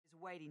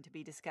waiting to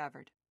be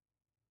discovered.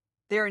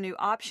 There are new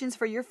options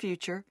for your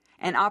future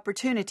and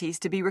opportunities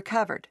to be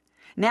recovered.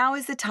 Now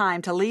is the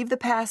time to leave the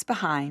past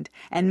behind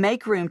and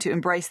make room to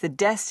embrace the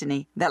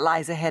destiny that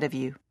lies ahead of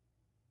you.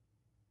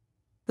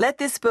 Let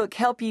this book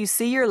help you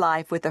see your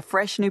life with a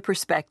fresh new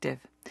perspective,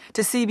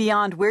 to see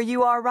beyond where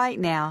you are right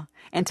now,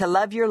 and to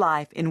love your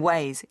life in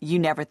ways you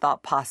never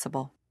thought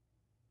possible.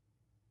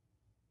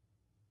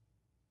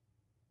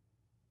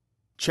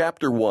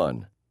 Chapter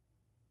 1.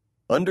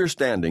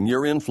 Understanding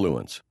Your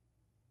Influence.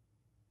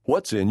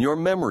 What's in your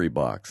memory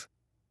box?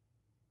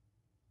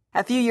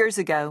 A few years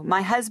ago,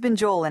 my husband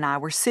Joel and I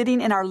were sitting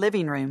in our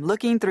living room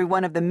looking through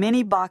one of the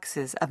many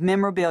boxes of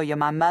memorabilia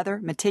my mother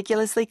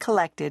meticulously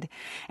collected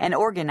and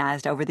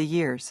organized over the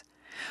years.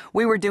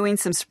 We were doing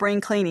some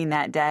spring cleaning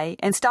that day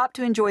and stopped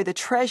to enjoy the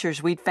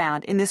treasures we'd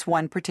found in this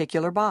one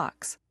particular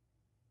box.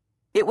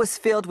 It was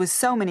filled with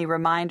so many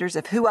reminders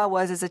of who I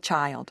was as a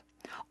child.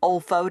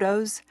 Old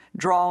photos,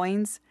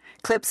 drawings,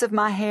 clips of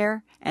my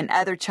hair, and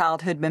other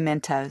childhood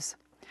mementos.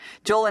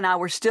 Joel and I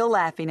were still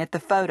laughing at the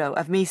photo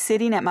of me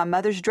sitting at my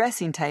mother's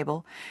dressing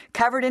table,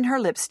 covered in her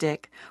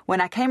lipstick, when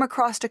I came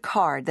across a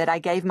card that I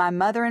gave my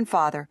mother and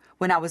father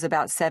when I was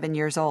about 7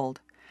 years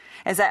old.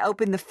 As I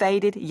opened the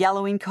faded,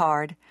 yellowing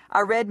card,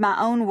 I read my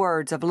own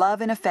words of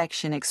love and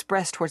affection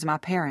expressed towards my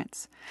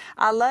parents.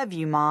 I love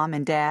you, Mom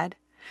and Dad.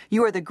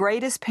 You are the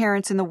greatest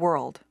parents in the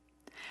world.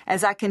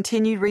 As I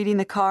continued reading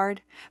the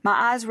card, my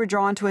eyes were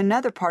drawn to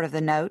another part of the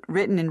note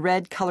written in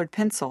red-colored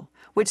pencil,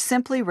 which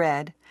simply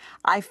read,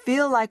 I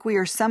feel like we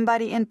are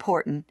somebody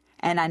important,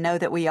 and I know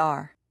that we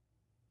are.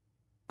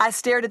 I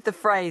stared at the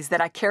phrase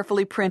that I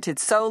carefully printed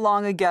so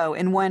long ago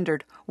and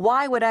wondered,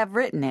 why would I have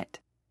written it?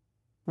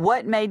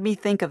 What made me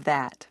think of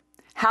that?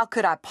 How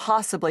could I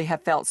possibly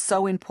have felt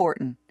so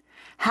important?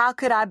 How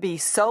could I be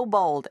so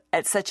bold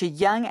at such a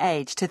young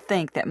age to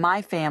think that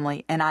my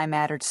family and I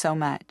mattered so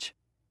much?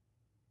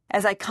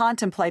 As I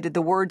contemplated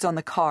the words on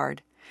the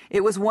card,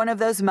 it was one of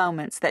those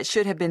moments that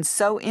should have been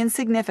so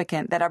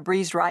insignificant that I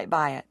breezed right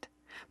by it.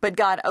 But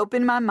God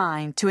opened my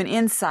mind to an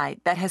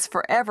insight that has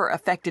forever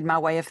affected my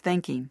way of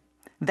thinking.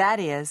 That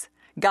is,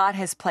 God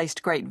has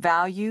placed great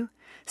value,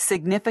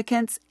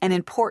 significance, and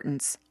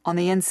importance on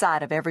the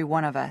inside of every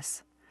one of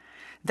us.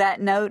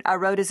 That note I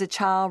wrote as a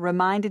child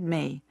reminded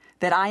me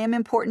that I am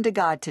important to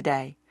God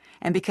today,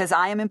 and because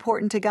I am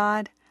important to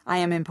God, I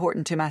am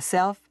important to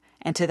myself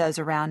and to those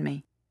around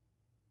me.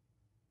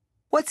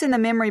 What's in the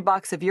memory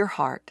box of your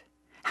heart?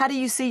 How do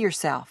you see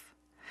yourself?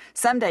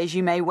 Some days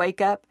you may wake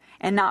up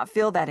and not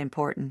feel that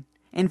important.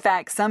 In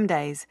fact, some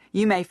days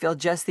you may feel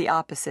just the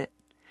opposite.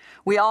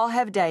 We all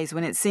have days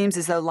when it seems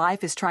as though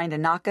life is trying to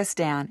knock us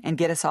down and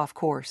get us off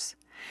course,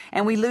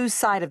 and we lose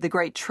sight of the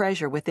great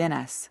treasure within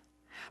us.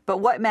 But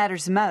what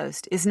matters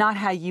most is not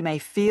how you may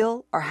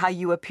feel or how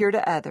you appear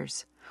to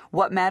others.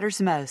 What matters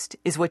most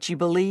is what you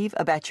believe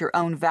about your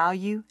own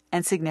value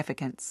and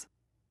significance.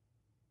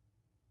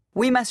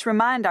 We must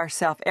remind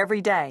ourselves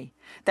every day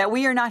that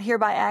we are not here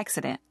by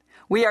accident.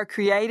 We are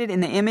created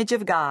in the image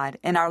of God,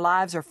 and our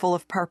lives are full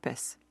of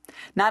purpose.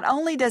 Not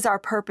only does our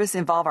purpose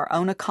involve our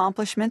own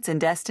accomplishments and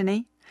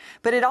destiny,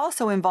 but it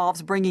also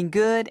involves bringing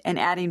good and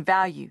adding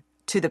value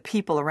to the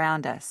people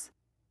around us.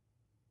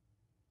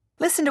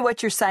 Listen to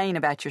what you're saying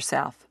about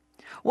yourself.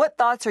 What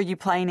thoughts are you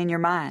playing in your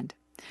mind?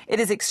 It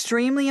is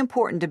extremely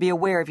important to be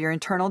aware of your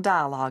internal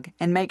dialogue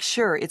and make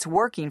sure it's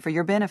working for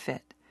your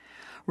benefit.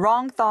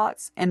 Wrong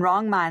thoughts and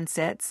wrong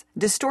mindsets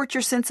distort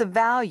your sense of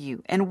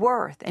value and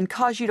worth and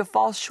cause you to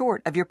fall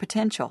short of your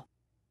potential.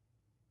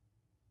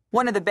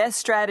 One of the best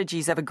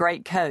strategies of a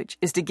great coach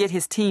is to get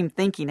his team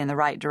thinking in the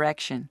right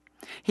direction.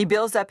 He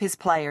builds up his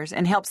players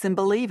and helps them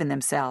believe in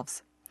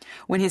themselves.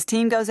 When his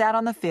team goes out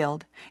on the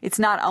field, it's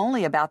not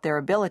only about their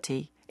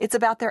ability, it's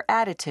about their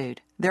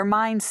attitude, their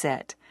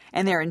mindset,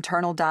 and their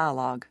internal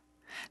dialogue.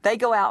 They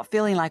go out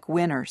feeling like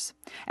winners,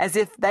 as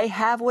if they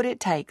have what it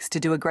takes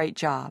to do a great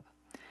job.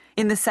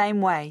 In the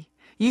same way,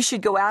 you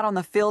should go out on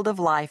the field of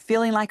life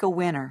feeling like a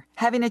winner,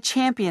 having a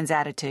champion's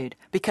attitude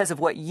because of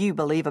what you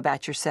believe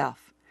about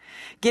yourself.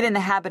 Get in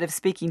the habit of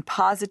speaking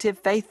positive,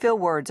 faith-filled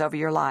words over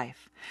your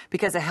life,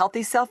 because a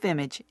healthy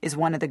self-image is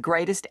one of the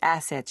greatest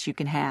assets you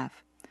can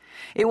have.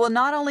 It will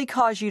not only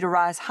cause you to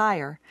rise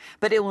higher,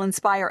 but it will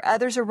inspire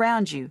others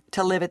around you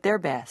to live at their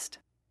best.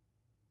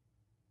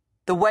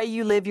 The way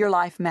you live your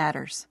life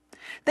matters.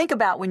 Think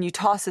about when you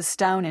toss a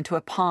stone into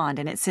a pond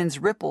and it sends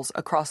ripples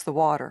across the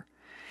water.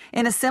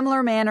 In a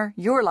similar manner,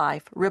 your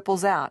life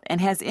ripples out and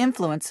has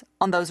influence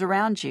on those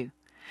around you.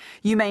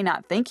 You may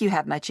not think you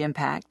have much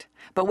impact,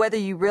 but whether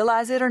you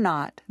realize it or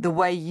not, the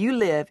way you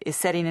live is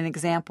setting an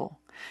example.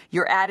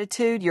 Your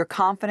attitude, your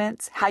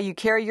confidence, how you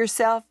carry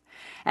yourself,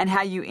 and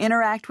how you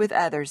interact with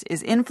others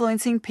is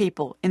influencing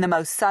people in the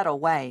most subtle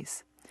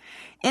ways.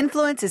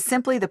 Influence is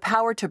simply the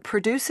power to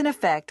produce an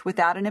effect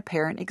without an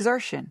apparent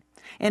exertion.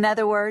 In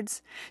other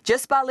words,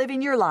 just by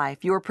living your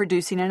life, you are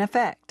producing an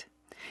effect.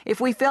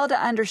 If we fail to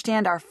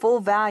understand our full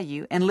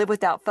value and live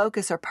without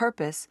focus or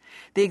purpose,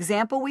 the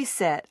example we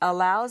set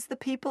allows the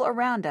people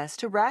around us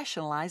to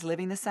rationalize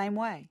living the same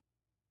way.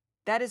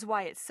 That is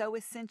why it's so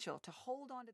essential to hold on to